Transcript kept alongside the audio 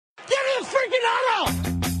the freaking auto!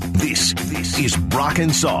 This is Brock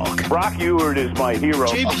and Salk. Brock Ewert is my hero.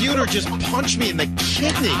 Jay Buter just punched me in the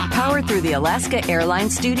kidney. Powered through the Alaska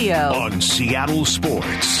Airlines studio. On Seattle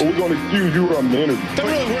Sports. We're going to accuse you of energy. Doesn't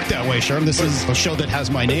really work that way, Sherm. This is a show that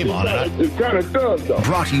has my name on it. It kind of does, though.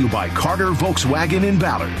 Brought to you by Carter Volkswagen in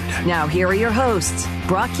Ballard. Now here are your hosts,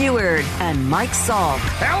 Brock Ewert and Mike Salk.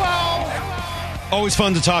 Hello! Always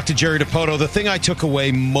fun to talk to Jerry Dipoto. The thing I took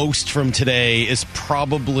away most from today is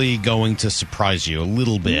probably going to surprise you a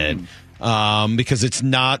little bit because it's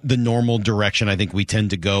not the normal direction I think we tend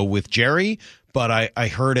to go with Jerry. But I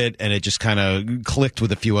heard it, and it just kind of clicked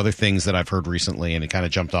with a few other things that I've heard recently, and it kind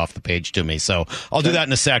of jumped off the page to me. So I'll do that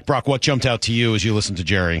in a sec. Brock, what jumped out to you as you listen to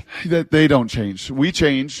Jerry? That they don't change. We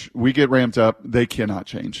change. We get ramped up. They cannot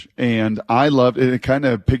change. And I love it. It kind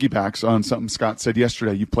of piggybacks on something Scott said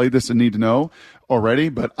yesterday. You played this and need to know already,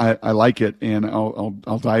 but I like it, and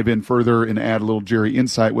I'll dive in further and add a little Jerry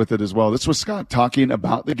insight with it as well. This was Scott talking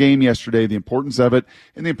about the game yesterday, the importance of it,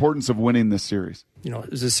 and the importance of winning this series. You know,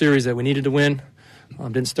 it was a series that we needed to win.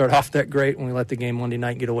 Didn't start off that great when we let the game Monday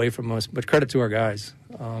night get away from us, but credit to our guys.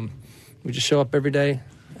 We just show up every day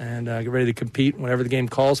and get ready to compete whenever the game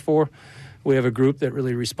calls for. We have a group that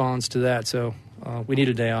really responds to that, so we need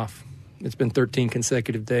a day off. It's been 13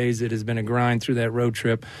 consecutive days. It has been a grind through that road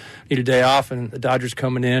trip. Need a day off, and the Dodgers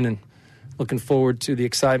coming in and looking forward to the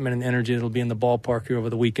excitement and energy that will be in the ballpark here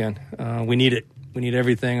over the weekend. We need it. We need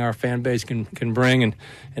everything our fan base can bring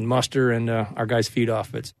and muster, and our guys feed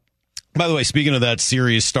off it. By the way, speaking of that,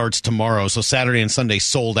 series starts tomorrow. So Saturday and Sunday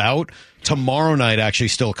sold out. Tomorrow night, actually,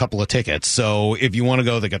 still a couple of tickets. So if you want to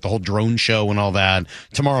go, they got the whole drone show and all that.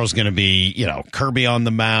 Tomorrow's going to be, Kirby on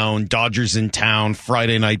the mound, Dodgers in town,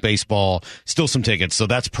 Friday night baseball, still some tickets. So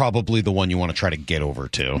that's probably the one you want to try to get over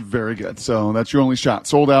to. Very good. So that's your only shot.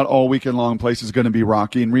 Sold out all weekend long. Place is going to be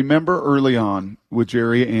rocky. And remember early on with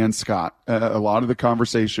Jerry and Scott, a lot of the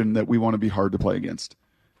conversation that we want to be hard to play against.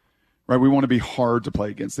 Right, we want to be hard to play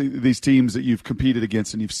against these teams that you've competed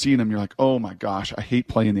against and you've seen them. You're like, oh my gosh, I hate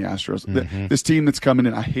playing the Astros. This team that's coming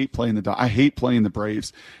in, I hate playing I hate playing the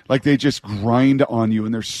Braves. Like they just grind on you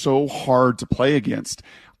and they're so hard to play against.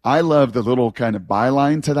 I love the little kind of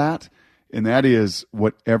byline to that, and that is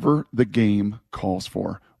whatever the game calls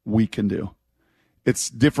for, we can do. It's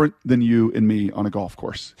different than you and me on a golf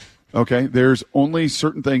course. Okay, there's only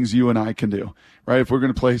certain things you and I can do, right? If we're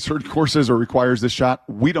going to play certain courses or requires this shot,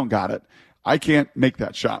 we don't got it. I can't make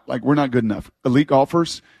that shot. Like, we're not good enough. Elite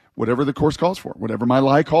golfers, whatever the course calls for, whatever my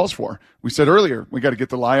lie calls for. We said earlier, we got to get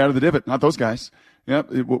the lie out of the divot, not those guys. Yep,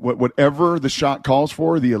 whatever the shot calls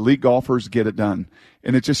for, the elite golfers get it done.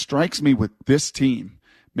 And it just strikes me with this team,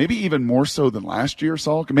 maybe even more so than last year,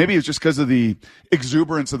 Salk. Maybe it's just because of the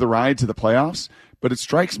exuberance of the ride to the playoffs. But it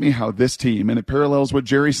strikes me how this team, and it parallels what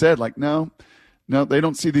Jerry said, like, no, they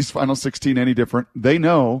don't see these final 16 any different. They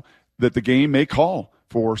know that the game may call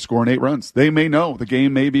for scoring 8 runs. They may know the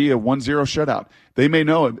game may be a 1-0 shutout. They may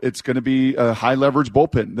know it's going to be a high-leverage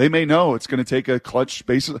bullpen. They may know it's going to take a clutch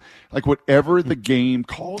bases. Like, whatever the game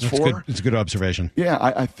calls for. It's a good observation. Yeah,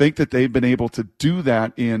 I think that they've been able to do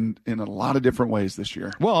that in a lot of different ways this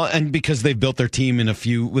year. Well, and because they've built their team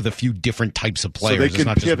with a few different types of players. So they can it's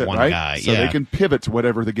not pivot, just one right? guy. So they can pivot to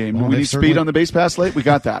whatever the game. Well, Do we need speed on the base pass late? We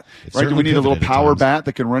got that. Right? Do we need a little power bat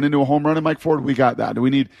that can run into a home run in Mike Ford? We got that. Do we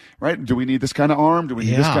need this kind of arm? Do we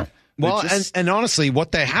need this kind? Well, and honestly,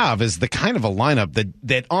 what they have is the kind of a lineup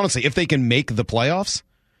that honestly, if they can make the playoffs,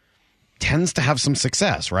 tends to have some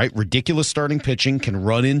success, right? Ridiculous starting pitching, can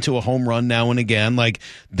run into a home run now and again. Like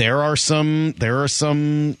there are some,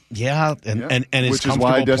 and it's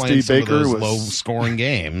comfortable playing some of those low-scoring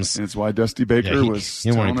games. And it's why Dusty Baker was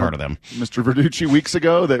he wasn't part of them. Mr. Verducci weeks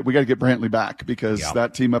ago that we got to get Brantley back because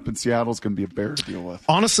that team up in Seattle is going to be a bear to deal with.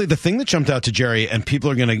 Honestly, the thing that jumped out to Jerry, and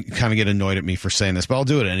people are going to kind of get annoyed at me for saying this, but I'll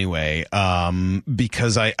do it anyway,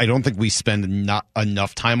 because I don't think we spend not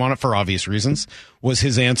enough time on it for obvious reasons, was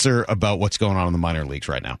his answer about what's going on in the minor leagues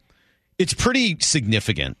right now. It's pretty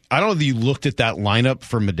significant. I don't know if you looked at that lineup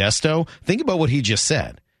for Modesto. Think about what he just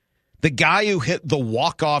said. The guy who hit the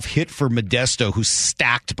walk-off hit for Modesto, who's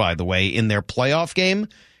stacked, by the way, in their playoff game,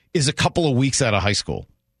 is a couple of weeks out of high school.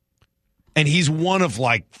 And he's one of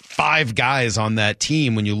like 5 guys on that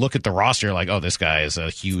team. When you look at the roster, you're like, oh, this guy is a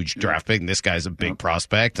huge draft pick, and this guy's a big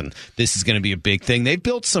prospect, and this is going to be a big thing. They've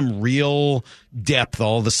built some real depth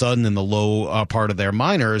all of a sudden in the low part of their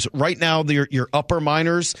minors. Right now, your upper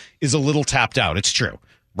minors is a little tapped out. It's true,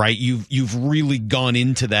 right? You've really gone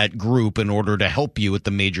into that group in order to help you at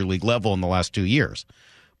the major league level in the last 2 years.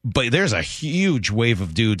 But there's a huge wave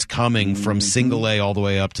of dudes coming from single A all the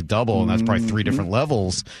way up to double, and that's probably 3 different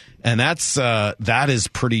levels. And that is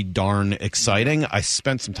pretty darn exciting. I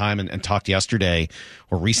spent some time and talked yesterday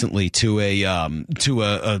or recently to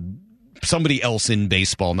a somebody else in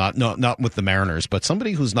baseball, not with the Mariners, but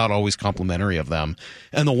somebody who's not always complimentary of them.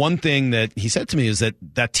 And the one thing that he said to me is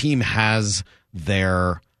that team has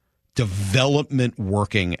their development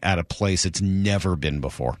working at a place it's never been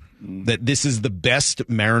before. That this is the best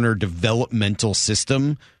Mariner developmental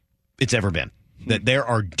system it's ever been. That there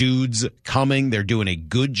are dudes coming, they're doing a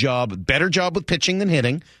good job, better job with pitching than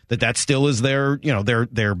hitting. That still is their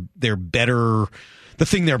better, the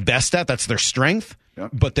thing they're best at. That's their strength.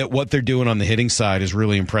 Yep. But that what they're doing on the hitting side is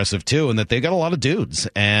really impressive too, and that they got a lot of dudes.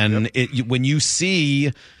 And when you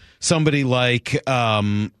see somebody like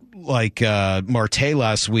Marte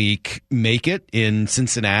last week make it in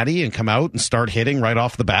Cincinnati and come out and start hitting right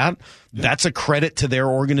off the bat, that's a credit to their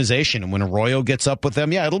organization. And when Arroyo gets up with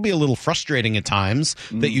them, it'll be a little frustrating at times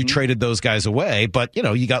that you traded those guys away. But,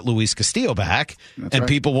 you got Luis Castillo back, and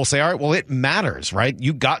people will say, all right, well, it matters, right?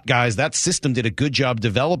 You got guys. That system did a good job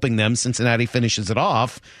developing them. Cincinnati finishes it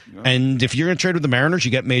off. Yeah. And if you're going to trade with the Mariners,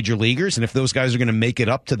 you get major leaguers. And if those guys are going to make it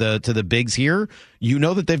up to the bigs here, you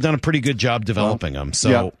know that they've done a pretty good job developing them.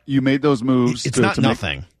 So you made those moves. It's not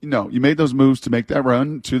nothing. You made those moves to make that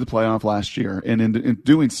run to the playoff last year. And in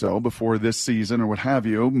doing so, before this season or what have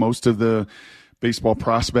you, most of the Baseball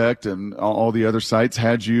Prospect and all the other sites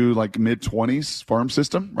had you like mid-20s farm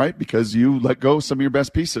system, right? Because you let go some of your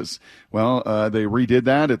best pieces. Well, they redid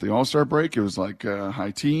that at the All-Star break. It was like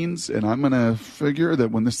high teens. And I'm going to figure that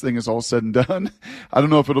when this thing is all said and done, I don't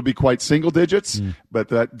know if it'll be quite single digits, but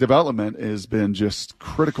that development has been just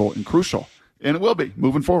critical and crucial. And it will be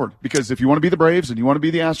moving forward, because if you want to be the Braves and you want to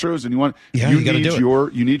be the Astros and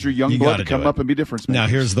you need your young blood to come up and be different. Now,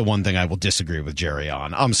 here's the one thing I will disagree with Jerry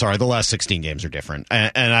on. I'm sorry, the last 16 games are different,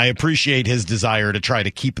 and I appreciate his desire to try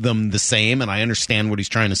to keep them the same, and I understand what he's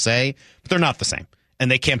trying to say, but they're not the same. And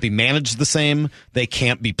they can't be managed the same. They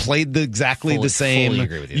can't be played exactly the same. Fully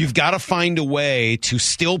agree with you. You've got to find a way to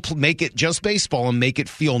still make it just baseball and make it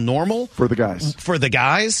feel normal for the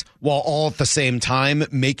guys, while all at the same time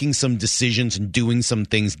making some decisions and doing some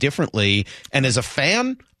things differently. And as a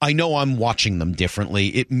fan, I know I'm watching them differently.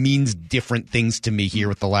 It means different things to me here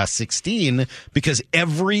with the last 16, because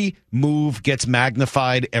every move gets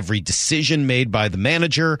magnified, every decision made by the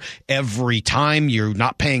manager, every time you're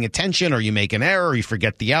not paying attention or you make an error, you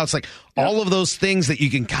forget the outs, all of those things that you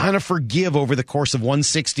can kind of forgive over the course of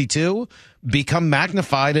 162 become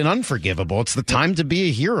magnified and unforgivable. It's the time to be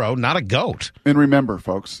a hero, not a goat. And remember,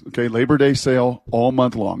 folks, Labor Day sale all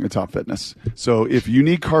month long at Top Fitness. So if you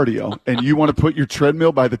need cardio and you want to put your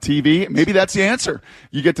treadmill by the TV, maybe that's the answer.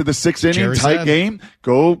 You get to the 6-inning tight game,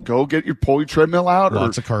 pull your treadmill out.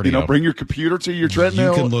 Lots of cardio. Bring your computer to your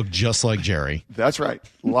treadmill. You can look just like Jerry. That's right.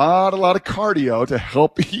 A lot of cardio to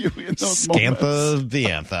help you in those moments. Scantha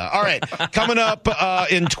Viantha. All right. Coming up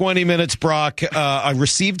in 20 minutes, Brock, I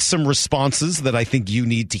received some responses that I think you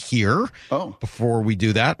need to hear. Oh. Before we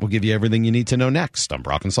do that, we'll give you everything you need to know next on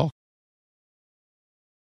Brock and Salk.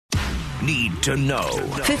 Need to know.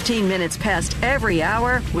 15 minutes past every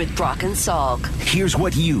hour with Brock and Salk. Here's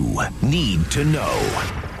what you need to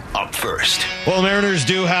know. Up first. Well, Mariners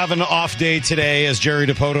do have an off day today, as Jerry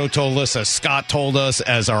Dipoto told us, as Scott told us,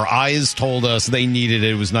 as our eyes told us. They needed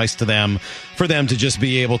it. It was nice for them to just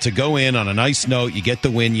be able to go in on a nice note. You get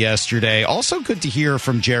the win yesterday. Also good to hear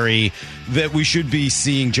from Jerry that we should be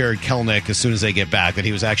seeing Jared Kelenic as soon as they get back, that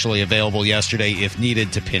he was actually available yesterday if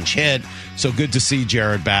needed to pinch hit. So good to see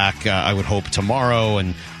Jared back, I would hope, tomorrow.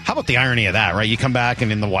 And how about the irony of that, right? You come back,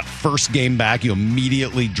 and in the first game back, you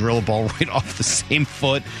immediately drill a ball right off the same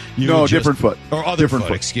foot. Different foot. Or other different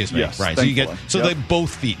foot, excuse me. Yes, right. So they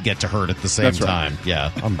both feet get to hurt at the same time. Right.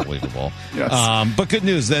 Yeah, unbelievable. Yes. But good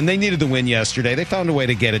news then. They needed the win yesterday. They found a way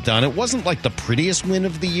to get it done. It wasn't like the prettiest win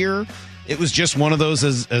of the year. It was just one of those,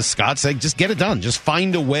 as Scott said, just get it done. Just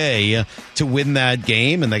find a way to win that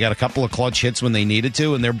game. And they got a couple of clutch hits when they needed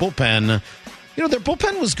to. And their bullpen... their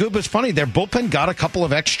bullpen was good, but it's funny. Their bullpen got a couple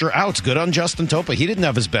of extra outs. Good on Justin Topa. He didn't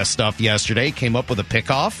have his best stuff yesterday. Came up with a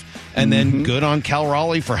pickoff. And then good on Cal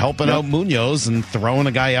Raleigh for helping out Munoz and throwing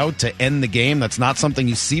a guy out to end the game. That's not something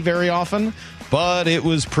you see very often, but it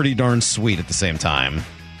was pretty darn sweet at the same time.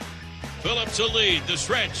 Phillips will lead the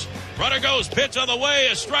stretch. Runner goes, pitch on the way,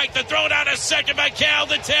 a strike, the throw down to second by Cal,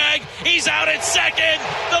 the tag. He's out at second.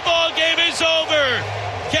 The ball game is over.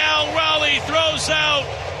 Cal Raleigh throws out.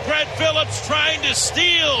 Brett Phillips trying to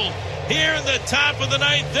steal here in the top of the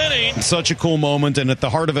ninth inning. Such a cool moment, and at the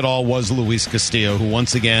heart of it all was Luis Castillo, who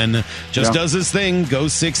once again just does his thing,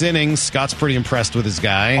 goes 6 innings. Scott's pretty impressed with his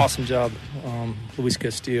guy. Awesome job, Luis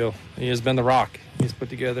Castillo. He has been the rock. He's put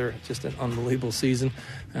together just an unbelievable season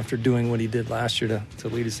after doing what he did last year to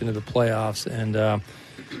lead us into the playoffs, and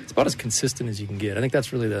it's about as consistent as you can get. I think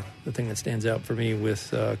that's really the thing that stands out for me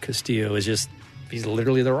with Castillo is just he's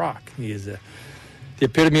literally the rock. He is the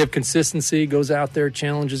epitome of consistency, goes out there,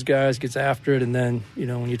 challenges guys, gets after it, and then,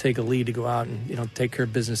 when you take a lead to go out and, take care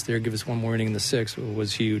of business there, give us one more inning in the 6th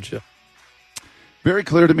was huge. Very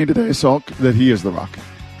clear to me today, Salk, that he is the rock.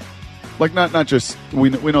 Like, not just, we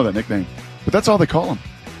know that nickname, but that's all they call him.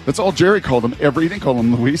 That's all Jerry called him. He didn't call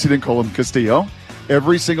him Luis, he didn't call him Castillo.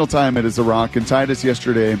 Every single time it is the rock. And Titus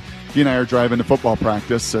yesterday, he and I are driving to football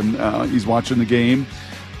practice, and he's watching the game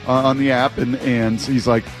on the app, and he's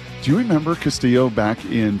like, do you remember Castillo back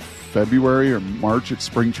in February or March at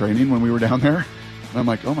spring training when we were down there? And I'm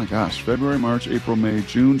like, oh my gosh, February, March, April, May,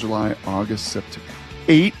 June, July, August, September.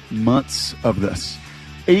 8 months of this.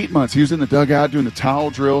 8 months. He was in the dugout doing the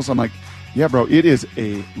towel drills. I'm like, yeah, bro, it is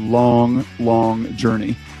a long, long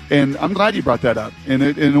journey. And I'm glad you brought that up. And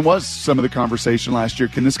it was some of the conversation last year.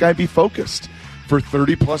 Can this guy be focused for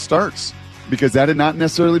 30-plus starts? Because that had not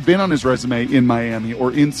necessarily been on his resume in Miami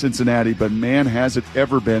or in Cincinnati, but man, has it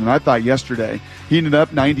ever been. And I thought yesterday he ended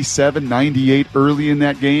up 97, 98 early in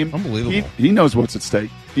that game. Unbelievable. He knows what's at stake.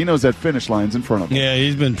 He knows that finish line's in front of him. Yeah,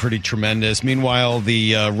 he's been pretty tremendous. Meanwhile,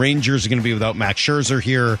 the Rangers are going to be without Max Scherzer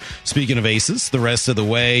here. Speaking of aces, the rest of the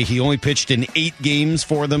way, he only pitched in 8 games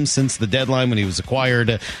for them since the deadline when he was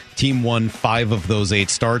acquired. Team won 5 of those 8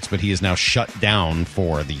 starts, but he is now shut down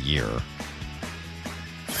for the year.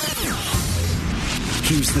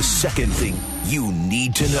 Here's the second thing you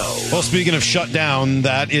need to know. Well, speaking of shut down,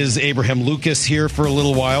 that is Abraham Lucas here for a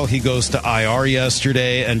little while. He goes to IR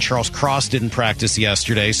yesterday, and Charles Cross didn't practice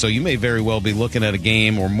yesterday, so you may very well be looking at a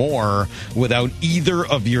game or more without either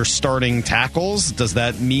of your starting tackles. Does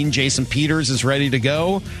that mean Jason Peters is ready to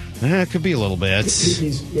go? It could be a little bit.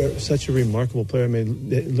 He's such a remarkable player. I mean,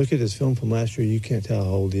 look at his film from last year. You can't tell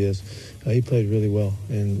how old he is. He played really well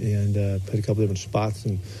and played a couple different spots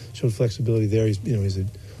and showed flexibility there. He's a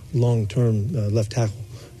long-term left tackle,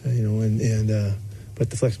 but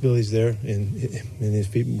the flexibility's there, and his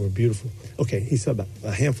feet were beautiful. Okay, he saw about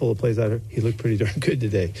a handful of plays out there. He looked pretty darn good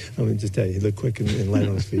today. I mean, just tell you, he looked quick and light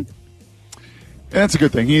on his feet. And that's a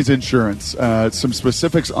good thing. He's insurance. Some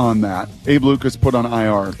specifics on that. Abe Lucas put on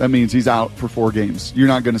IR. That means he's out for 4 games. You're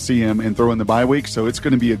not going to see him and throw in the bye week, so it's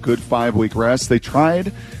going to be a good 5-week rest. They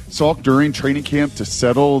tried, Salk, during training camp to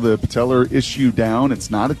settle the patellar issue down.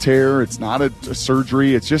 It's not a tear. It's not a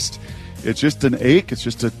surgery. It's just an ache. It's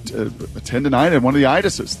just a tendonitis, one of the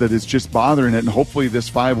itises that is just bothering it. And hopefully this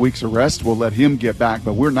 5 weeks of rest will let him get back.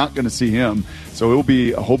 But we're not going to see him. So it will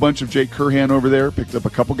be a whole bunch of Jake Curhan over there. Picked up a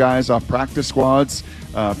couple guys off practice squads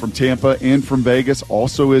from Tampa and from Vegas.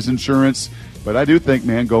 Also his insurance. But I do think,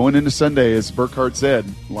 man, going into Sunday, as Burkhardt said,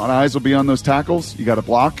 a lot of eyes will be on those tackles. You got to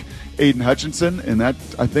block Aiden Hutchinson. And that,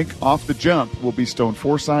 I think, off the jump will be Stone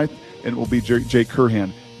Forsythe and it will be Jake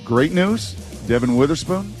Curhan. Great news. Devin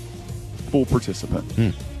Witherspoon. Full participant.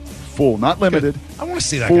 Full, not limited. I want to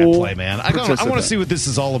see that guy play, man. I want to see what this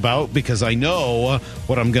is all about because I know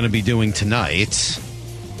what I'm going to be doing tonight.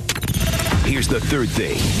 Here's the third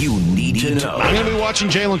thing you need to know. I'm going to be watching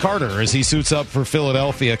Jalen Carter as he suits up for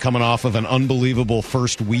Philadelphia, coming off of an unbelievable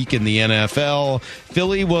first week in the NFL.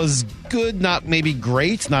 Philly was good, not maybe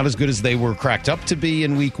great, not as good as they were cracked up to be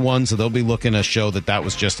in week 1, so they'll be looking to show that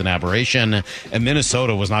was just an aberration. And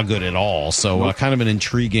Minnesota was not good at all, so kind of an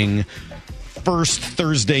intriguing first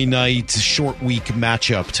Thursday night short week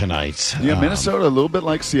matchup tonight. Yeah, Minnesota a little bit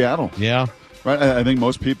like Seattle. Yeah. Right, I think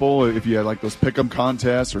most people, if you had like those pick'em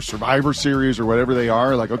contests or Survivor Series or whatever they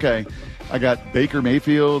are, like, okay, I got Baker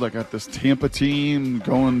Mayfield, I got this Tampa team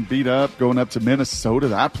going beat up, going up to Minnesota.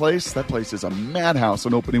 That place is a madhouse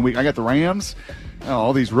on opening week. I got the Rams,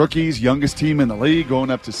 all these rookies, youngest team in the league,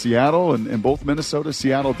 going up to Seattle, and both Minnesota,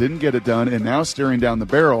 Seattle didn't get it done, and now staring down the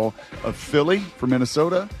barrel of Philly for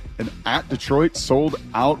Minnesota and at Detroit, sold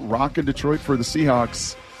out, rocking Detroit for the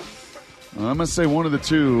Seahawks. I'm going to say one of the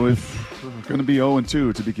two if we're going to be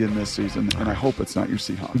 0-2 to begin this season, and I hope it's not your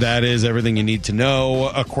Seahawks. That is everything you need to know.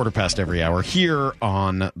 A quarter past every hour here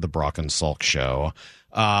on the Brock and Salk Show.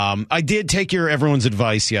 I did take everyone's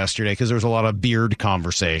advice yesterday because there was a lot of beard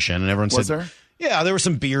conversation, and everyone was said, there? Yeah, there was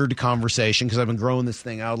some beard conversation because I've been growing this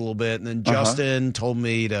thing out a little bit, and then Justin told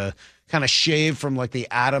me to kind of shave from like the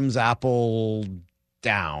Adam's apple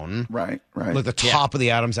down. Right. Like the top of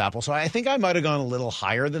the Adam's apple. So I think I might have gone a little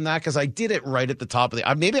higher than that because I did it right at the top of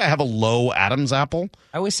the. Maybe I have a low Adam's apple.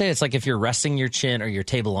 I always say it's like if you're resting your chin or your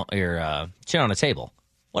chin on a table.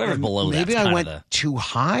 Whatever's below that. Maybe I went too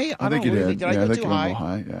high. I think you did. Did I go too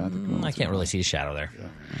high? Yeah, I can't really see a shadow there. Yeah.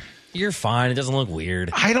 You're fine. It doesn't look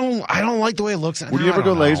weird. I don't like the way it looks. Would you ever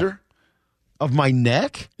go laser? Of my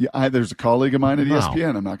neck? Yeah, there's a colleague of mine at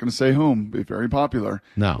ESPN. I'm not going to say whom. But very popular.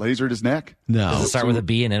 No. Lasered his neck. No. Does it start with a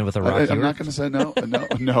B and end with a rock? I'm not going to say no.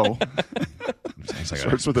 No. Sounds like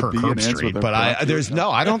starts with a B and ends with a but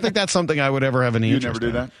I don't think that's something I would ever have any interest in.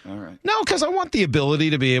 You never do that? All right. No, because I want the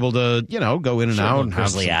ability to be able to, go in and out and have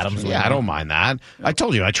Grizzly Adams. Yeah, I don't mind that. Yep. I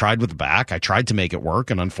told you I tried with the back. I tried to make it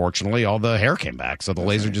work, and unfortunately, all the hair came back, so the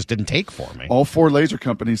laser just didn't take for me. All 4 laser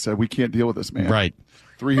companies said we can't deal with this, man. Right.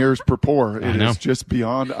 3 hairs per pore. It is just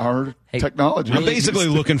beyond our technology. I'm basically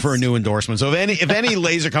looking for a new endorsement. So if any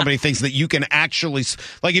laser company thinks that you can actually,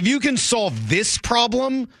 like, if you can solve this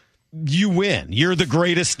problem, you win. You're the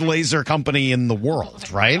greatest laser company in the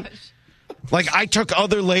world, right? Like, I took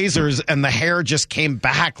other lasers and the hair just came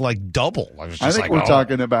back like double. I think we're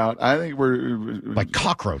talking about, like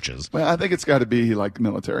cockroaches. Well, I think it's got to be like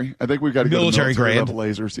military. I think we've got to go to military grade level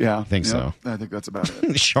lasers. Yeah. I think so. I think that's about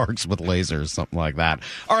it. Sharks with lasers, something like that.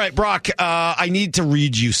 All right, Brock, I need to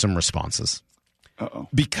read you some responses. Uh-oh.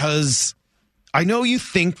 Because I know you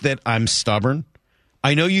think that I'm stubborn.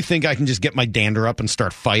 I know you think I can just get my dander up and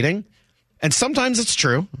start fighting. And sometimes it's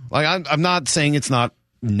true. Like, I'm not saying it's not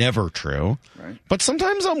never true, right? But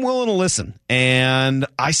sometimes I'm willing to listen. And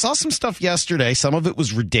I saw some stuff yesterday. Some of it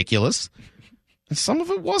was ridiculous, and some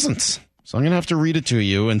of it wasn't. So I'm going to have to read it to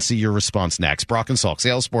you and see your response next. Brock and Salk,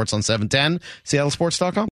 Seattle Sports on 710,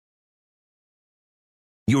 seattlesports.com.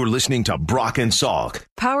 You're listening to Brock and Salk.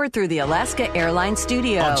 Powered through the Alaska Airlines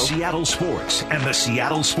Studio. On Seattle Sports and the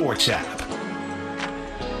Seattle Sports app.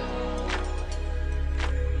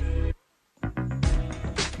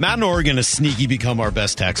 Matt in Oregon has sneaky become our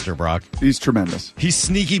best texter, Brock. He's tremendous. He's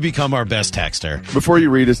sneaky become our best texter. Before you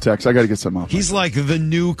read his text, I got to get some off. He's like the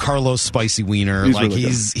new Carlos Spicy Wiener. He's like really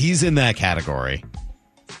he's in that category.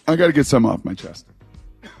 I got to get some off my chest.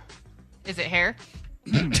 Is it hair?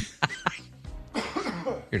 You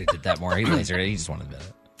already did that more. He lasered it. He just wanted to.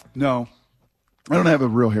 No. I don't have a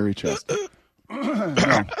real hairy chest.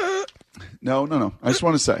 No. I just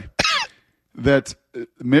want to say that,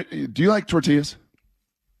 do you like tortillas?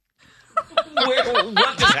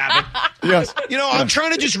 What just happened? Yes. I'm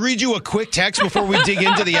trying to just read you a quick text before we dig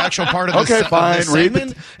into the actual part of the Read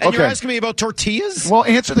segment. And you're asking me about tortillas? Well,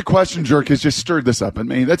 answer the question, jerk, has just stirred this up in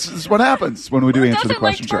me. This is what happens when we do answer the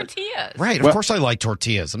question, jerk. Tortillas? Right. Of course I like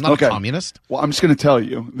tortillas. I'm not a communist. Well, I'm just going to tell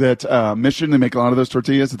you that Mission, they make a lot of those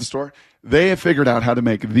tortillas at the store. They have figured out how to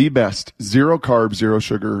make the best 0 carb, 0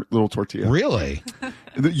 sugar little tortilla. Really?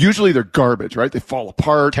 Usually they're garbage, right? They fall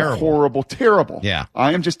apart. Terrible. Horrible. Terrible. Yeah.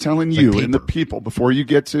 I am just telling you and the people, before you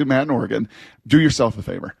get to Matt in Oregon, do yourself a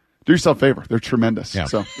favor. Do yourself a favor. They're tremendous. Yeah.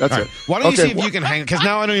 So that's it. Why don't you see if you can hang? Because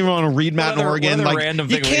now I don't even want to read Matt in Oregon.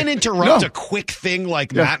 Like, you can't interrupt a quick thing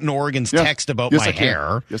like Matt in Oregon's text about my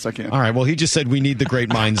hair. Yes, I can. All right. Well, he just said we need the great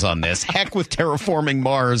minds on this. Heck with terraforming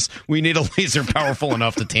Mars. We need a laser powerful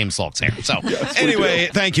enough to tame Salk's hair. So anyway,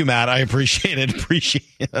 thank you, Matt. I appreciate it.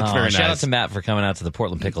 That's very nice. Shout out to Matt for coming out to the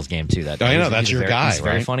Portland Pickles game too. I know that's your guy. He's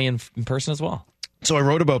very funny in person as well. So I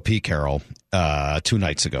wrote about Pete Carroll 2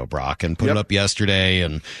 nights ago, Brock, and put it up yesterday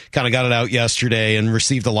and kind of got it out yesterday and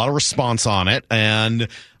received a lot of response on it. And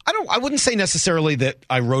I wouldn't say necessarily that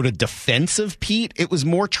I wrote a defense of Pete. It was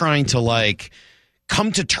more trying to come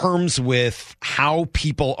to terms with how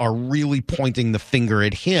people are really pointing the finger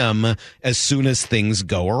at him as soon as things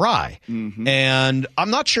go awry. Mm-hmm. And I'm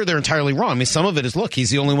not sure they're entirely wrong. I mean, some of it is, look, he's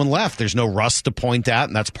the only one left. There's no Russ to point at,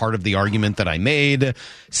 and that's part of the argument that I made.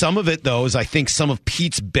 Some of it, though, is I think some of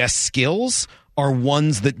Pete's best skills are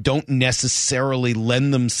ones that don't necessarily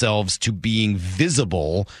lend themselves to being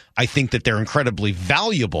visible. I think that they're incredibly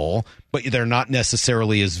valuable, but they're not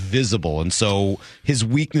necessarily as visible. And so his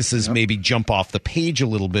weaknesses maybe jump off the page a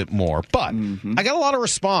little bit more. But I got a lot of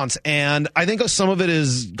response, and I think some of it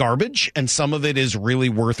is garbage, and some of it is really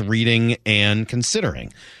worth reading and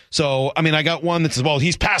considering. So, I mean, I got one that says, well,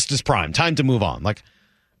 he's past his prime. Time to move on. Like,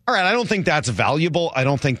 all right, I don't think that's valuable. I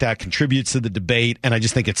don't think that contributes to the debate, and I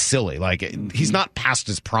just think it's silly. Like, he's not past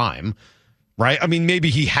his prime, right? I mean, maybe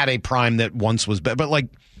he had a prime that once was better, but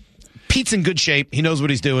Pete's in good shape. He knows what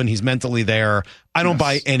he's doing. He's mentally there. I don't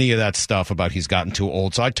buy any of that stuff about he's gotten too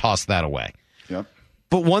old, so I toss that away. Yep.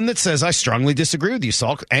 But one that says, I strongly disagree with you,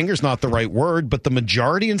 Salk. Anger's not the right word, but the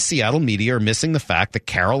majority in Seattle media are missing the fact that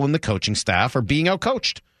Carroll and the coaching staff are being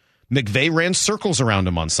outcoached. McVay ran circles around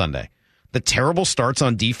him on Sunday. the terrible starts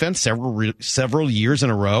on defense several years in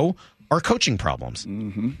a row are coaching problems.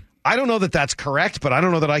 Mm-hmm. I don't know that that's correct, but I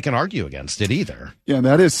don't know that I can argue against it either. Yeah,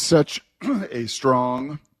 that is such a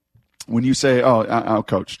strong, when you say,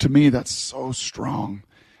 out-coach, to me, that's so strong.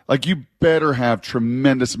 Like, you better have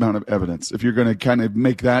tremendous amount of evidence if you're going to kind of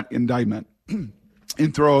make that indictment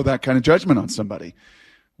and throw that kind of judgment on somebody.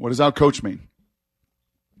 What does out-coach mean?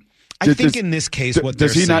 I think in this case, what they're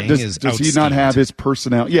saying is does he not have his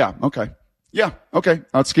personnel? Yeah, okay.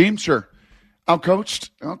 Out-schemed? Sure.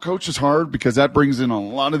 Out-coached is hard because that brings in a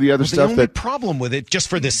lot of the other stuff. The only problem with it, just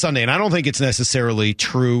for this Sunday, and I don't think it's necessarily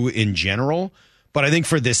true in general, but I think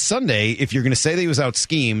for this Sunday, if you're going to say that he was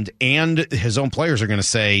out-schemed and his own players are going to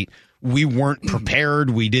say, we weren't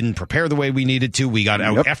prepared, we didn't prepare the way we needed to, we got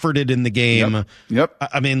out-efforted in the game. Yep.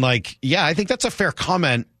 I mean, I think that's a fair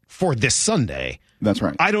comment for this Sunday. That's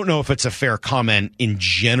right. I don't know if it's a fair comment in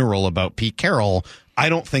general about Pete Carroll. I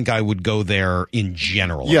don't think I would go there in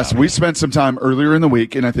general. Yes, we spent some time earlier in the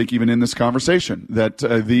week, and I think even in this conversation, that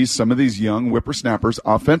some of these young whippersnappers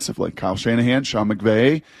offensively, Kyle Shanahan, Sean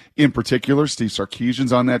McVay, in particular, Steve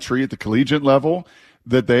Sarkisian's on that tree at the collegiate level,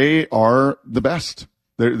 that they are the best.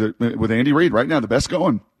 They're with Andy Reid right now, the best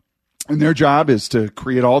going. And their job is to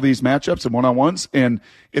create all these matchups and one-on-ones. And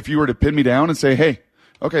if you were to pin me down and say, hey,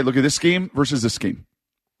 okay, look at this scheme versus this scheme.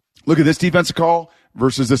 Look at this defensive call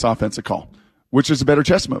versus this offensive call. Which is a better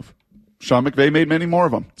chess move? Sean McVay made many more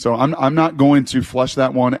of them. So I'm not going to flush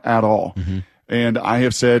that one at all. Mm-hmm. And I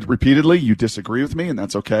have said repeatedly, you disagree with me, and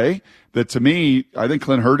that's okay. That to me, I think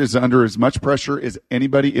Clint Hurtt is under as much pressure as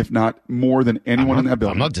anybody, if not more than anyone in that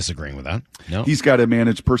building. I'm not disagreeing with that. No. He's got to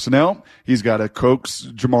manage personnel. He's got to coax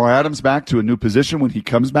Jamal Adams back to a new position when he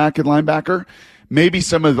comes back at linebacker. Maybe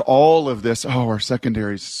some of all of this, our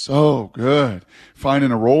secondary is so good,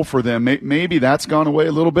 finding a role for them. Maybe that's gone away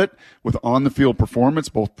a little bit with on-the-field performance,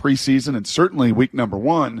 both preseason and certainly week number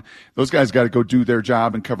 1. Those guys got to go do their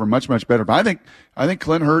job and cover much, much better. But I think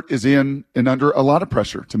Clint Hurtt is in and under a lot of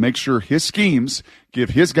pressure to make sure his schemes give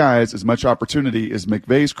his guys as much opportunity as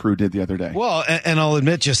McVay's crew did the other day. Well, and I'll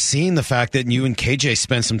admit, just seeing the fact that you and KJ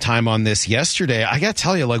spent some time on this yesterday, I got to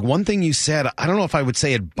tell you, one thing you said, I don't know if I would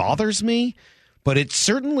say it bothers me, but it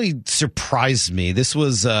certainly surprised me. This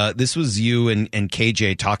was you and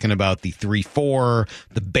KJ talking about the 3-4,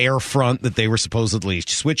 the bear front that they were supposedly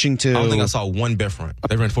switching to. I don't think I saw one bear front.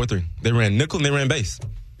 They ran 4-3. They ran nickel and they ran base.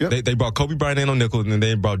 Yep. They brought Kobe Bryant in on nickel, and then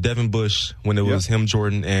they brought Devin Bush when it was him,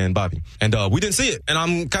 Jordan, and Bobby. And we didn't see it, and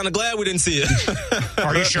I'm kind of glad we didn't see it.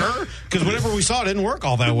 Are you sure? Because whenever we saw it, didn't work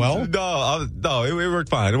all that well. No, it worked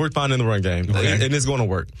fine. It worked fine in the run game, and it's going to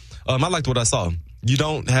work. I liked what I saw. You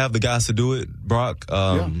don't have the guys to do it, Brock.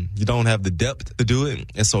 You don't have the depth to do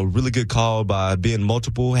it. And so really good call by being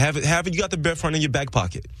multiple. You got the bear front in your back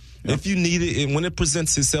pocket. Yep. If you need it, and when it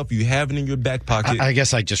presents itself, you have it in your back pocket. I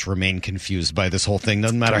guess I just remain confused by this whole thing.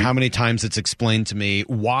 Doesn't matter how many times it's explained to me.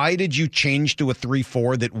 Why did you change to a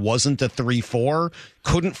 3-4 that wasn't a 3-4?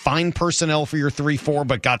 Couldn't find personnel for your 3-4,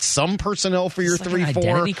 but got some personnel for your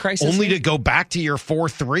 3-4, only to go back to your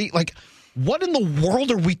 4-3? What in the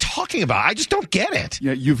world are we talking about? I just don't get it.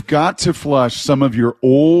 Yeah, you've got to flush some of your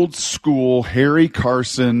old school Harry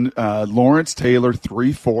Carson, Lawrence Taylor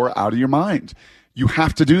 3-4 out of your mind. You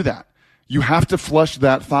have to do that. You have to flush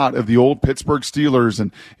that thought of the old Pittsburgh Steelers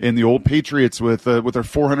and the old Patriots with their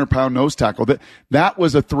 400-pound nose tackle. That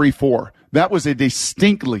was a 3-4. That was a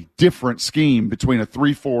distinctly different scheme between a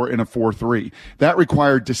 3-4 and a 4-3. That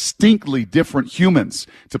required distinctly different humans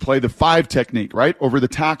to play the 5 technique, right? Over the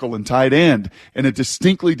tackle and tight end, and a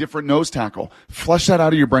distinctly different nose tackle. Flush that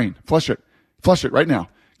out of your brain. Flush it. Flush it right now.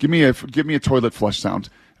 Give me a toilet flush sound.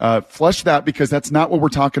 Flush that, because that's not what we're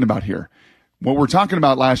talking about here. What we're talking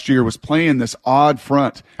about last year was playing this odd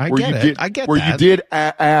front you did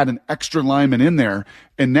add an extra lineman in there.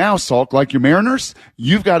 And now, Salk, like your Mariners,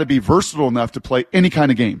 you've got to be versatile enough to play any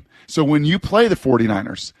kind of game. So when you play the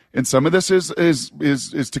 49ers, and some of this is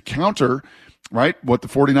to counter, right, what the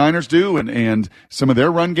 49ers do and some of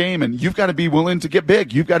their run game, and you've got to be willing to get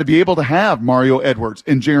big. You've got to be able to have Mario Edwards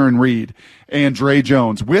and Jaron Reed and Dre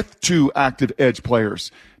Jones with 2 active edge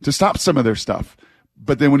players to stop some of their stuff.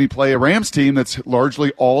 But then when you play a Rams team that's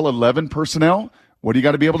largely all 11 personnel, what do you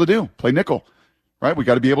got to be able to do? Play nickel, right? We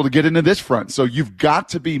got to be able to get into this front. So you've got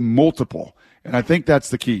to be multiple. And I think that's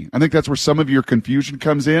the key. I think that's where some of your confusion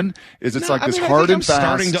comes in, is it's hard and fast.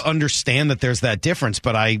 I'm starting to understand that there's that difference,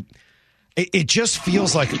 but it just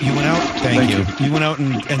feels like you went out. Thank you. You went out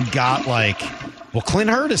and got well, Clint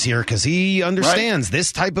Hurtt is here because he understands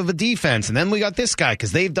this type of a defense. And then we got this guy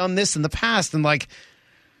because they've done this in the past. And I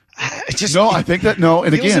think that,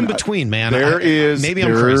 and feels again, in between, man. Maybe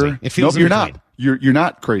I'm crazy. It feels in you're between. not. You're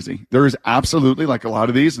not crazy. There is absolutely, like a lot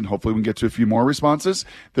of these, and hopefully we can get to a few more responses,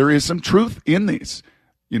 there is some truth in these.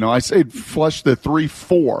 I say flush the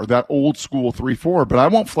 3-4, that old school 3-4, but I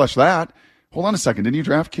won't flush that. Hold on a second. Didn't you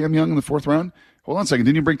draft Cam Young in the 4th round? Hold on a second.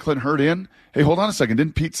 Didn't you bring Clint Hurd in? Hey, hold on a second.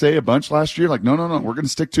 Didn't Pete say a bunch last year? Like, no, we're going to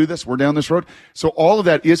stick to this. We're down this road. So all of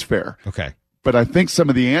that is fair. Okay. But I think some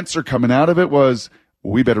of the answer coming out of it was,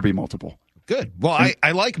 we better be multiple. Good. Well,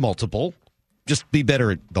 I like multiple. Just be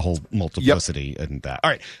better at the whole multiplicity and that.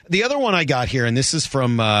 All right. The other one I got here, and this is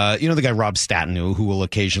from, the guy Rob Statton, who will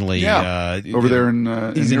occasionally... over there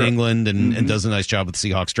he's in Europe. England and does a nice job with the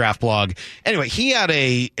Seahawks draft blog. Anyway, he had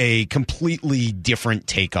a completely different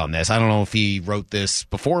take on this. I don't know if he wrote this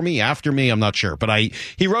before me, after me, I'm not sure. But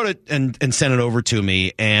he wrote it and sent it over to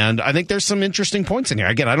me, and I think there's some interesting points in here.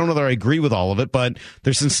 Again, I don't know that I agree with all of it, but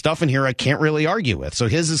there's some stuff in here I can't really argue with. So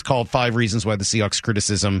his is called 5 Reasons Why the Seahawks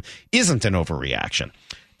Criticism Isn't an Overreaction.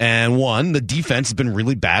 And 1, the defense has been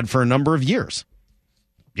really bad for a number of years.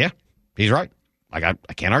 Yeah, he's right. I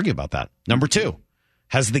can't argue about that. Number 2,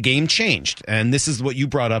 has the game changed? And this is what you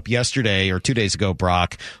brought up yesterday or 2 days ago,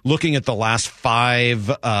 Brock, looking at the last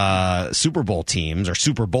 5 Super Bowl teams or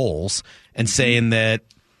Super Bowls and saying that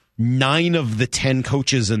 9 of the 10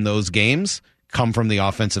 coaches in those games come from the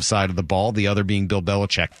offensive side of the ball, the other being Bill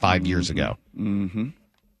Belichick 5 years ago. Mm-hmm.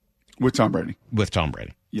 With Tom Brady.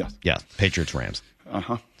 Yes. Yeah. Patriots, Rams.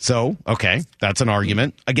 Uh-huh. So, okay, that's an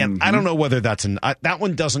argument. Again, I don't know whether that's that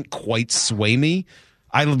one doesn't quite sway me.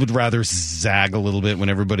 I would rather zag a little bit when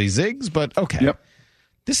everybody zigs, but okay. Yep.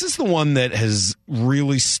 This is the one that has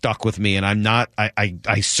really stuck with me, and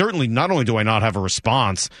I certainly, not only do I not have a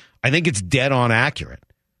response, I think it's dead on accurate.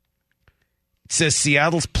 It says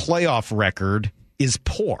Seattle's playoff record is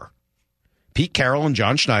poor. Pete Carroll and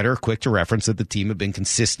John Schneider are quick to reference that the team have been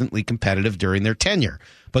consistently competitive during their tenure.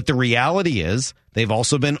 But the reality is they've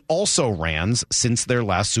also been also-rans since their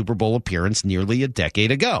last Super Bowl appearance nearly a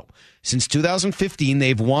decade ago. Since 2015,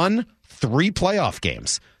 they've won 3 playoff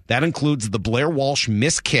games. That includes the Blair Walsh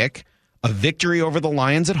missed kick, a victory over the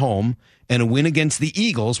Lions at home, and a win against the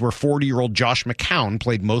Eagles where 40-year-old Josh McCown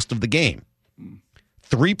played most of the game.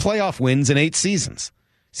 3 playoff wins in 8 seasons.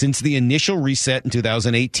 Since the initial reset in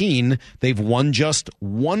 2018, they've won just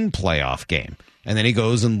 1 playoff game. And then he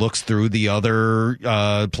goes and looks through the other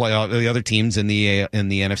the other teams in the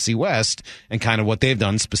NFC West and kind of what they've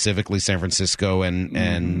done, specifically San Francisco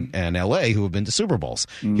and LA, who have been to Super Bowls.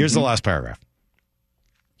 Here's the last paragraph.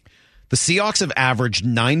 The Seahawks have averaged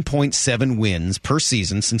 9.7 wins per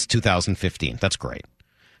season since 2015. That's great.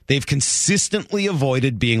 They've consistently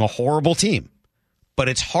avoided being a horrible team. But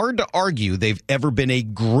it's hard to argue they've ever been a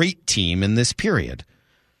great team in this period.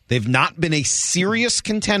 They've not been a serious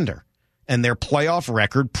contender, and their playoff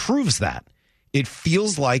record proves that. It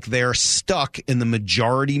feels like they're stuck in the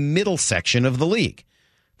majority middle section of the league.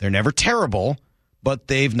 They're never terrible, but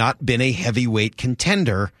they've not been a heavyweight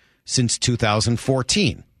contender since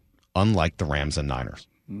 2014, unlike the Rams and Niners.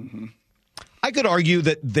 I could argue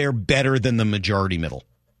that they're better than the majority middle.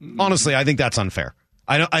 Honestly, I think that's unfair.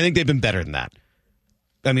 I think they've been better than that.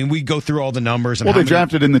 I mean, we go through all the numbers. And they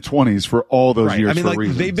drafted in the 20s for all those years. I mean, for a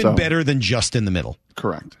reason, they've been better than just in the middle.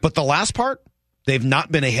 Correct. But the last part, they've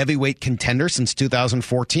not been a heavyweight contender since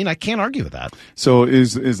 2014. I can't argue with that. So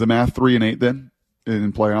is the math 3-8 then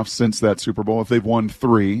in playoffs since that Super Bowl? If they've won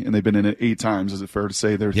 3 and they've been in it 8 times, is it fair to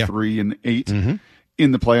say they're 3-8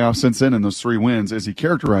 in the playoffs since then? And those 3 wins, as he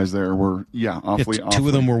characterized there, were awfully. 2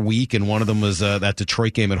 of them were weak, and one of them was that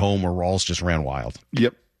Detroit game at home where Rawls just ran wild.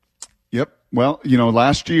 Yep. Well,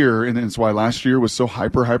 last year, and it's why last year was so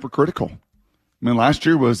hypercritical. I mean, last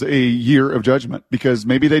year was a year of judgment because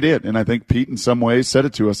maybe they did. And I think Pete in some ways said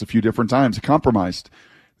it to us a few different times. Compromised.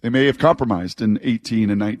 They may have compromised in 18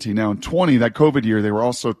 and 19. Now in 20, that COVID year, they were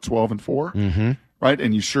also 12-4, right?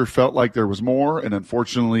 And you sure felt like there was more. And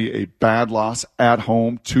unfortunately, a bad loss at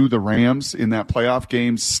home to the Rams in that playoff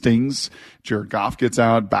game stings. Jared Goff gets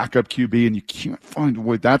out, backup QB, and you can't find a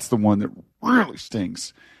way. That's the one that really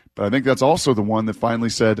stings. But I think that's also the one that finally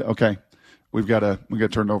said, okay, we got to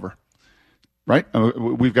turn it over. Right?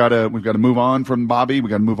 We've got to move on from Bobby. We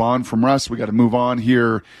got to move on from Russ. We got to move on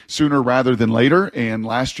here sooner rather than later. And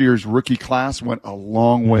last year's rookie class went a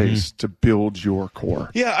long ways to build your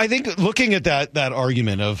core. Yeah, I think looking at that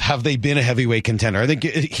argument of have they been a heavyweight contender, I think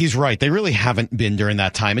he's right. They really haven't been during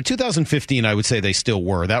that time. In 2015, I would say they still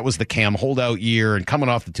were. That was the Cam holdout year, and coming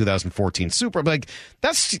off the 2014 Super. Like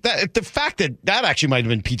that's the fact that actually might have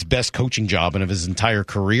been Pete's best coaching job and of his entire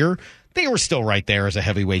career. They were still right there as a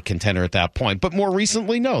heavyweight contender at that point. But more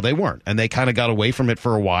recently, no, they weren't. And they kind of got away from it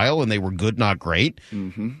for a while, and they were good, not great.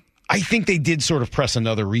 I think they did sort of press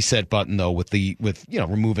another reset button though with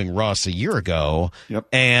removing Russ a year ago. Yep.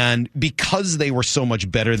 And because they were so much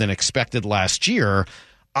better than expected last year,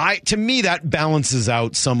 to me that balances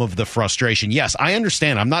out some of the frustration. Yes, I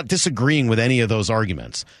understand. I'm not disagreeing with any of those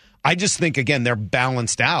arguments. I just think again they're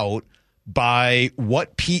balanced out by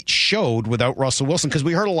what Pete showed without Russell Wilson, because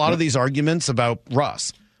we heard a lot of these arguments about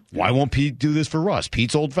Russ. Why won't Pete do this for Russ?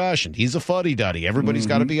 Pete's old-fashioned. He's a fuddy-duddy. Everybody's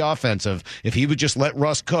got to be offensive. If he would just let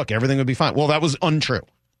Russ cook, everything would be fine. Well, that was untrue.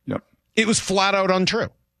 Yep. It was flat out untrue.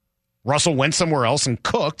 Russell went somewhere else and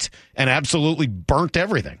cooked and absolutely burnt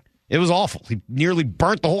everything. It was awful. He nearly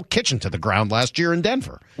burnt the whole kitchen to the ground last year in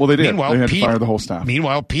Denver. Well, they did. They had to fire the whole staff.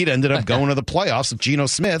 Meanwhile, Pete ended up going to the playoffs with Geno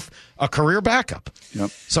Smith, a career backup.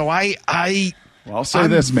 Yep. So I'll say I'm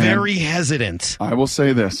this, man. Very hesitant. I will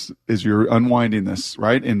say this, as you're unwinding this,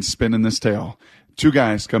 right, and spinning this tail. Two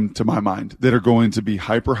guys come to my mind that are going to be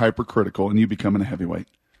hyper critical and you becoming a heavyweight.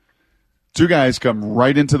 Two guys come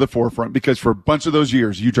right into the forefront because for a bunch of those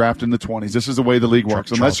years you draft in the 20s. This is the way the league works.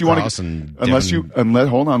 Unless you want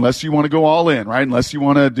to go all in, right? Unless you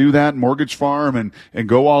want to do that mortgage farm and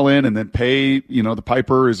go all in and then pay, the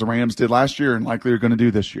piper as the Rams did last year and likely are going to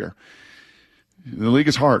do this year. The league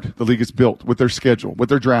is hard. The league is built with their schedule, with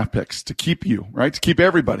their draft picks to keep you, right? To keep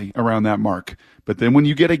everybody around that mark. But then when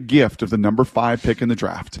you get a gift of the number 5 pick in the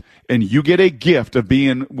draft and you get a gift of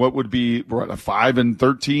being what would be a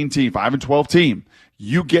 5-13 team, 5-12 team,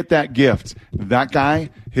 you get that gift. That guy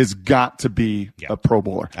has got to be a Pro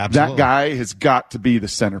Bowler. Absolutely. That guy has got to be the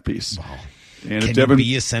centerpiece. Wow. And Can you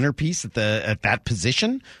be a centerpiece at that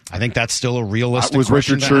position? I think that's still a realistic was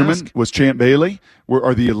question Richard to Sherman, ask. was Champ Bailey,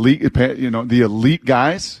 are the elite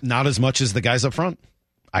guys? Not as much as the guys up front.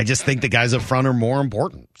 I just think the guys up front are more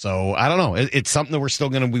important. So I don't know. It's something that we're still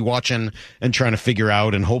going to be watching and trying to figure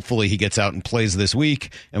out, and hopefully he gets out and plays this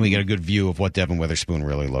week, and we get a good view of what Devin Witherspoon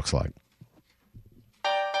really looks like.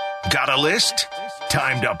 Got a list?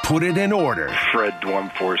 Time to put it in order. Fred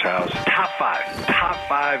Dwumfor's house. Top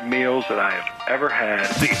 5 meals that I have ever had.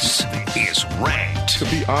 This is Ranked. To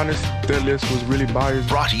be honest, that list was really biased.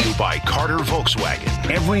 Brought to you by Carter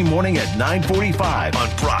Volkswagen. Every morning at 9:45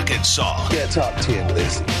 on Brock and Saw. Yeah, top 10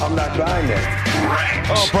 list. I'm not buying that.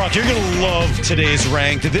 Ranked. Oh, Brock, you're going to love today's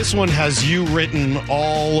Ranked. This one has you written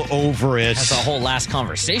all over it. Has a whole last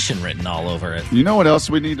conversation written all over it. You know what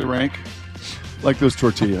else we need to rank? Like those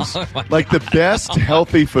tortillas. Like the best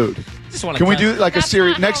healthy food. Can we do like a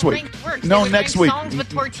series next week? No, next week. Songs with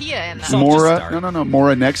tortilla in them. Maura, no.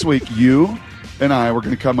 Maura, next week, you and I were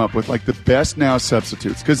going to come up with like the best now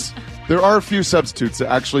substitutes because there are a few substitutes that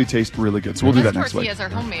actually taste really good. So we'll do that next week. Tortillas are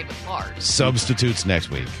homemade with lard. Substitutes next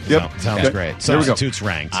week. Yep. Sounds great. Substitutes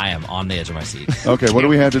ranked. I am on the edge of my seat. Okay, what do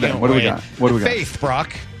we have today? What do we got? Faith,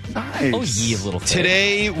 Brock. Nice. Oh, ye of little faith.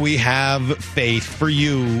 Today we have faith for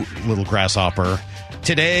you, little grasshopper.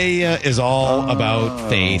 Today is all about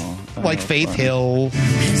faith, like Faith funny. Hill.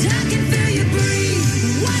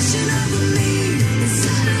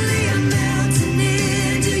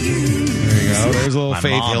 There you go. There's a little My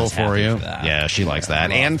Faith mom Hill is for happy you. for that. Yeah, she likes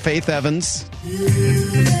that. And Faith Evans.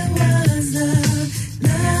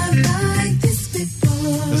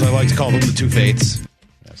 As I like to call them, the two Faiths.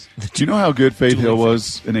 Yes. Do you know how good Faith Hill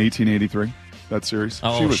was in 1883? That series?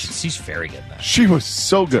 Oh, she's very good then. She was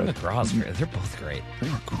so good. McGraw's great. They're both great. They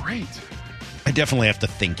were great. I definitely have to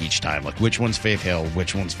think each time, like which one's Faith Hill,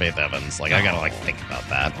 which one's Faith Evans. Like I gotta think about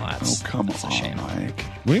that. Oh, come on, shame. Mike.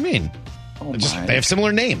 What do you mean? Oh, They have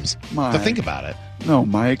similar names. Mike. To think about it. No,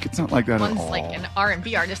 Mike, it's not like that One's at all. like an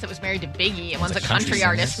R&B artist that was married to Biggie, and one's a country country singer.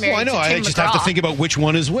 artist married Well, I know. to Tim I just McGraw. have to think about which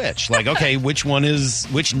one is which. Like, okay, which name is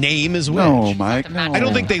which? No, Mike, no. I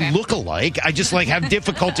don't think they Okay. look alike. I just have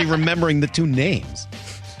difficulty remembering the two names.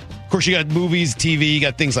 Of course, you got movies, TV, you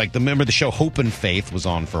got things like remember the show Hope and Faith was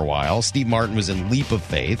on for a while. Steve Martin was in Leap of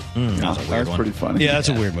Faith. That's pretty funny. Yeah, that's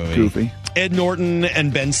a weird movie. Goofy. Ed Norton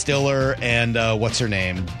and Ben Stiller and what's her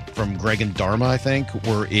name from Greg and Dharma, I think,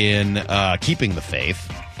 were in Keeping the Faith.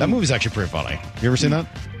 That movie's actually pretty funny. You ever seen that?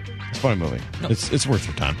 It's a funny movie. No. It's worth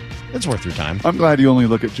your time. It's worth your time. I'm glad you only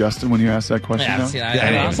look at Justin when you ask that question. Yeah, though. see, I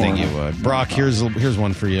didn't think you would. Brock, here's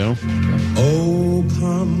one for you. Oh,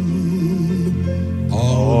 come,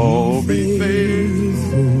 Oh, be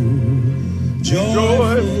faithful,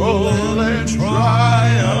 joyful and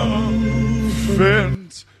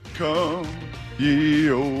triumphant. come,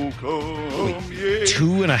 ye oh come, ye.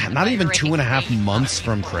 2.5, not even 2.5 months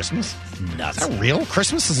from Christmas? Nuts. Is that real?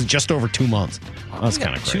 Christmas is just over 2 months. That's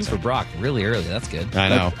kind of crazy. 2 for Brock really early. That's good. I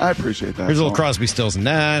know. I appreciate that. Here's a little Crosby, Stills, and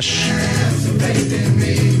Nash.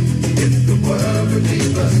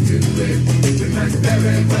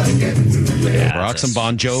 Yeah, Brock, some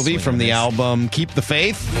Bon Jovi from the album Keep the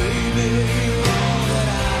Faith. Yep.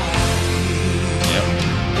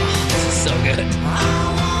 So good.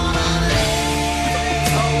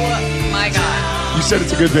 Oh my God. You said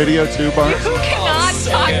it's a good video too, Bart? Who cannot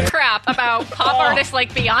talk crap about pop artists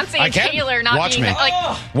like Beyonce and Taylor not Watch being me.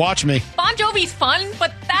 like Watch me. Bon Jovi's fun,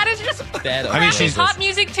 but that is just Bad. I mean, she's pop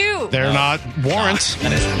music too. They're not warrants.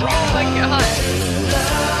 That is wrong. Oh my God.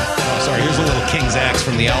 Oh, sorry, here's a little King's X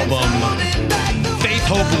from the album Faith,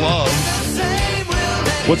 Hope, Love.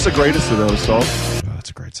 What's the greatest of those, Salt? Oh,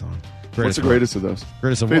 that's a great song. What's the greatest of those?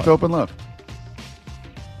 Greatest of Faith, what? Hope, and Love.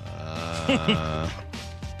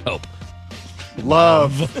 Hope.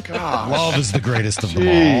 Love. God. Love is the greatest of them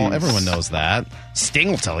all. Everyone knows that. Sting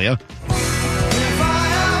will tell you.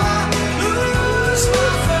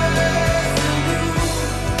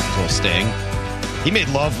 Cool Sting. He made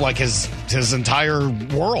love like his entire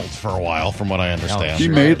world for a while, from what I understand. He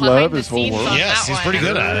made love the his whole scenes world? on Yes, that he's pretty one.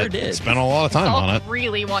 good at it. Spent a lot of time on it. Salt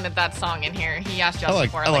really wanted that song in here. He asked Justin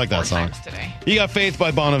for it I like that 4 song. times today. You got Faith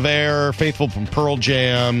by Bon Iver, Faithful from Pearl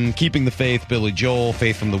Jam, Keeping the Faith, Billy Joel,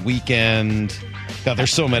 Faith from The Weeknd. God,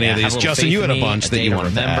 there's so many of these. Justin, you had a bunch that you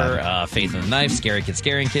wanted to remember. add. Faith in the Knife, Scary Kids,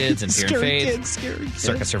 Scaring Kids, and Fear and Faith.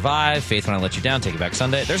 Circa Survive, Faith When I Let You Down, Take It Back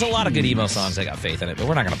Sunday. There's a lot of good emo songs that got Faith in it, but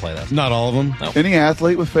we're not going to play those. Not all of them. Nope. Any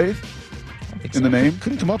athlete with faith in the name?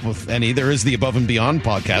 Couldn't come up with any. There is the Above and Beyond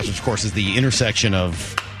podcast, which, of course, is the intersection of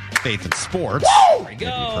faith and sports. There we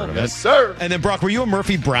go. Heard of Yes, it. sir. And then, Brock, were you a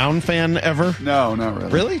Murphy Brown fan ever? No, not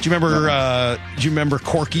really. Really? Do you remember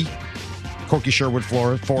Corky? Corky Sherwood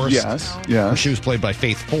Forrest? Yes, yes. She was played by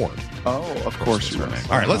Faith Ford. Oh, of course she was.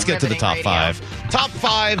 All right, let's get to the top Riveting 5. Top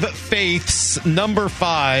 5 faiths. Number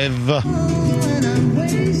 5.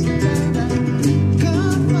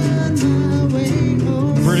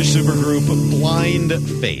 British supergroup Blind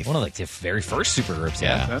Faith. One of like the very first supergroups.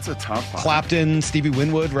 Yeah. That's a top 5. Clapton, Stevie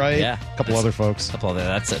Winwood, right? Yeah. A couple other folks.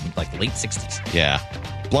 That's in like the late 60s. Yeah.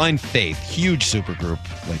 Blind Faith, huge supergroup,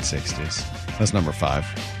 late 60s. That's number 5.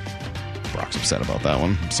 Brock's upset about that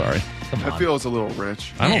one. I'm sorry. Come on. I feel it's a little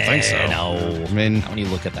rich. I don't think so. No. I mean, Not when you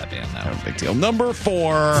look at that band now. not a big deal. Number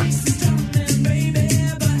 4.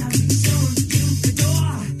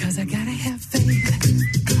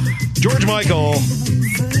 George Michael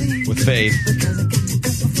with Faith.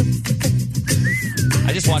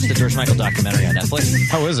 I just watched the George Michael documentary on Netflix.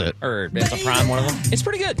 How is it? Or Amazon Prime, one of them. It's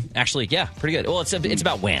pretty good, actually. Yeah, pretty good. Well, it's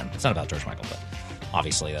about Wham. It's not about George Michael, but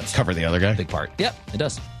obviously that's Cover the other guy. a big part. Yep, it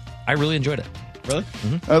does. I really enjoyed it. Really?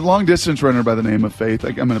 A long-distance runner by the name of Faith.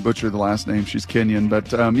 I'm going to butcher the last name. She's Kenyan.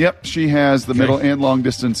 But, yep, she has the middle and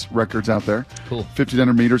long-distance records out there. Cool.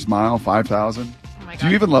 1,500 meters, mile, 5,000. Oh my Do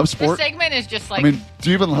you God. even love This sport? segment is just like, I mean, do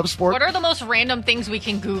you even love sport? what are the most random things we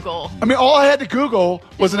can Google? I mean, all I had to Google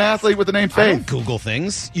was an athlete with the name I don't Faith. Google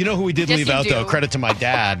things. You know who we did Yes, leave you out, though? do. Credit to my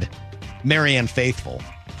dad, Marianne Faithful.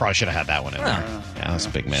 Probably should have had that one in there. Yeah, that's a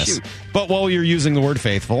big miss. Shoot. But while you're using the word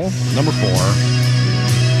faithful, number 4.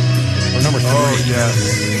 Or number 3. Oh, yes.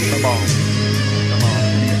 Come on.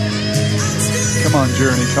 Come on,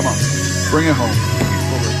 Journey. Come on. Bring it home.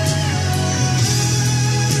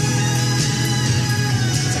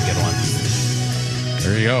 That's a good one.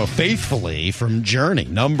 There you go. Faithfully from Journey,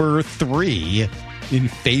 number 3 in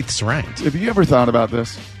Faith's ranked. Have you ever thought about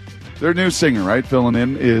this? Their new singer, right? Filling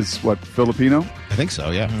in is what, Filipino? I think so,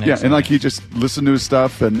 yeah. Yeah, and like he just listened to his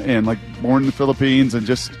stuff and like born in the Philippines and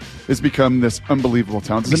just has become this unbelievable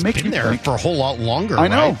talent. Does He's it make been you there think? for a whole lot longer, I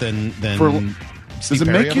know. right, than Does Steve it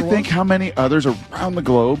Perry make you ever think was? how many others around the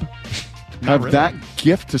globe have really. that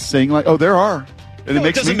gift to sing? Like, oh, there are. And No, it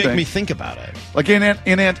makes doesn't me make think. me think about it. Like in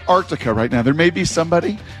Antarctica right now, there may be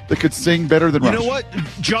somebody that could sing better than You Rush. know what?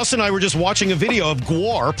 Joss and I were just watching a video of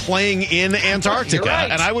Gwar playing in Antarctica, You're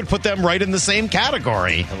right. and I would put them right in the same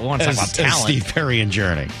category We want to talk about as talent. Steve Perry and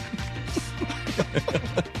Journey.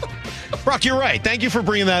 Brock, you're right. Thank you for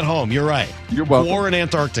bringing that home. You're right. You're welcome. War in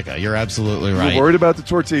Antarctica. You're absolutely right. You're worried about the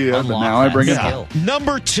tortilla, but Unlock now I that bring it skill. up.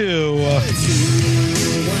 Number 2.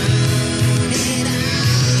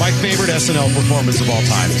 My favorite SNL performance of all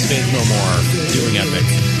time is Faith No More doing Epic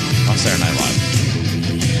on Saturday Night Live.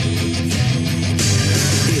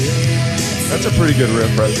 That's a pretty good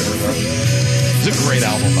riff right there, bro. It's a great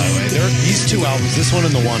album, by the way. These 2 albums, this one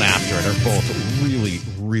and the one after it, are both really,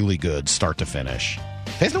 really good start to finish.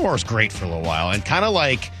 Faith No More was great for a little while and kind of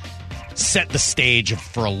like set the stage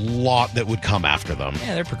for a lot that would come after them.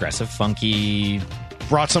 Yeah, they're progressive, funky.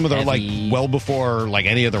 Brought some of their, heavy. well before,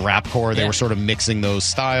 any of the rapcore, they were sort of mixing those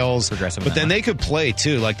styles. Progressive. But then they could play,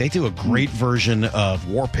 too. They do a great version of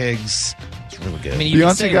War Pigs. It's really good.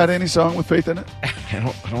 Beyonce got any song with Faith in it?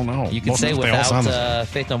 I don't know. You could say without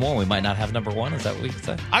Faith No More, we might not have number one. Is that what you could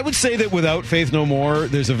say? I would say that without Faith No More,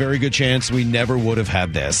 there's a very good chance we never would have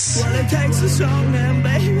had this. Well, it takes a song, man,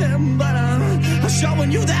 baby, but I'm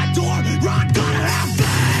showing you that door. Rock gotta have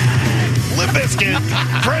faith. Limp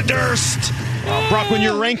Bizkit, Fred Durst. Brock, when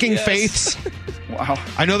you're ranking faiths, wow,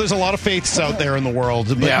 I know there's a lot of faiths out there in the world,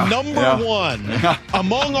 but number one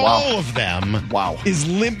among all of them is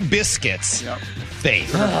Limp Bizkit's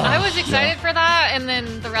faith. I was excited for that, and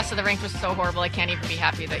then the rest of the rank was so horrible. I can't even be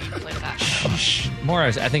happy that you played that. Maura,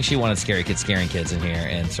 I think she wanted Scary Kids scaring kids in here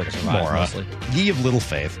and Circus Survive Maura, mostly. Ye of little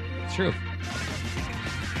faith. It's true.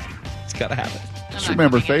 It's got to happen. Just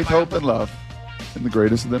remember, faith, hope, and love. And the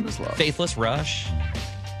greatest of them is love. Faithless, Rush.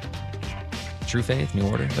 True Faith, New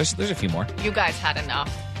Order. There's a few more. You guys had enough.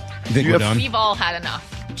 You think we're done? We've all had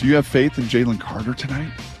enough. Do you have faith in Jalen Carter tonight?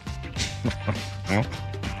 Well,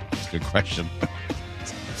 that's a good question.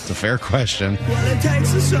 It's a fair question. Well, it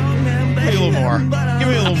takes a song, man, baby, Give me a little more. Give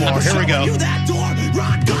me a little more. Here we go. All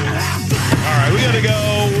right, we got to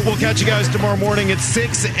go. We'll catch you guys tomorrow morning at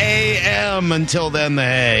 6 a.m. Until then, the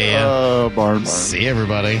hay. Barn. See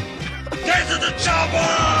everybody. Get to the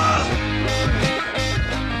chopper!